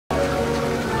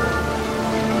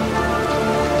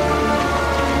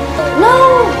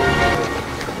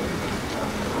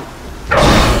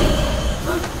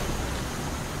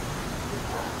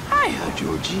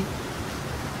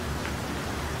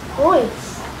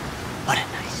What a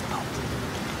nice boat.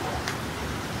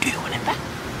 Do you want it back?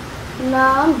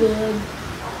 Nah, I'm good.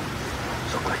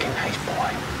 Look like a nice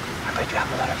boy. I bet you have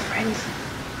a lot of friends.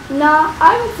 Nah,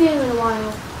 I haven't seen him in a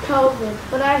while. COVID.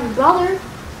 But I have a brother.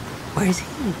 Where is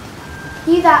he?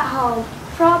 He's at home.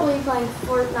 Probably playing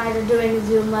Fortnite or doing a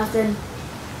Zoom lesson.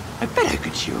 I bet I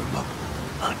could cheer him up.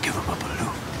 I'll give him a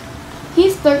balloon.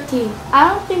 He's 13. I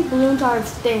don't think balloons are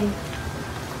his thing.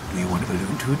 Do you want a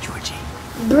balloon too, Georgie?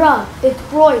 Bruh, it's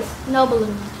Royce, no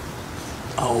balloon.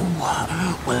 Oh,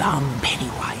 well, I'm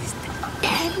Pennywise, the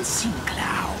dancing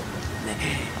clown.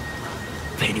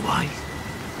 Pennywise?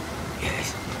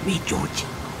 Yes, meet Georgie.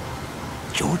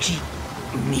 Georgie,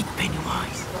 meet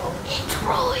Pennywise. It's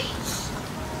Royce.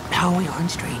 Now we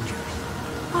aren't strangers,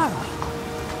 are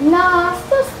we? Nah,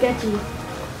 still sketchy.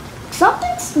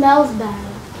 Something smells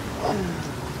bad.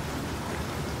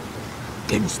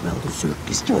 Can you smell the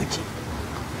circus, Georgie?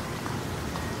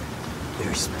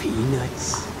 There's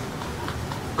peanuts,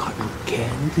 cotton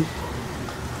candy,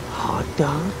 hot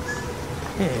dogs,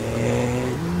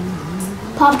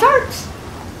 and Pop-Tarts?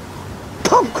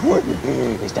 popcorn.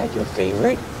 Is that your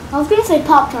favorite? I was gonna say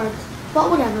Pop-Tarts, but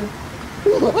whatever.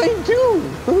 Mine too.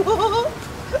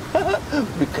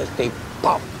 Because they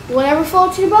pop. Whatever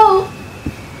floats your boat.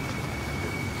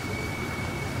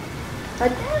 I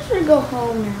think I should go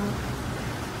home now.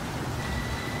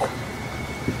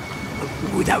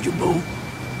 Without your boat,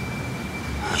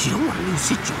 you don't want to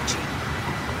lose it, Georgie.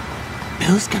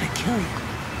 Bill's gonna kill you.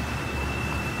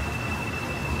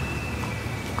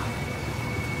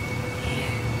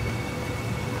 Here.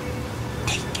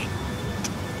 Take it.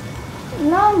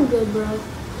 No, I'm good, bro.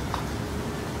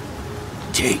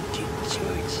 Take it,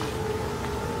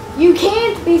 Georgie. You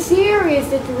can't be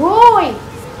serious, it's Roy!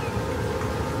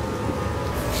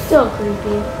 Still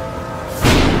creepy.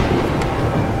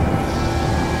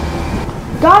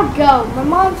 Gotta go. My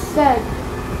mom said,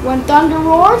 when thunder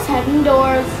roars, head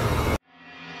indoors.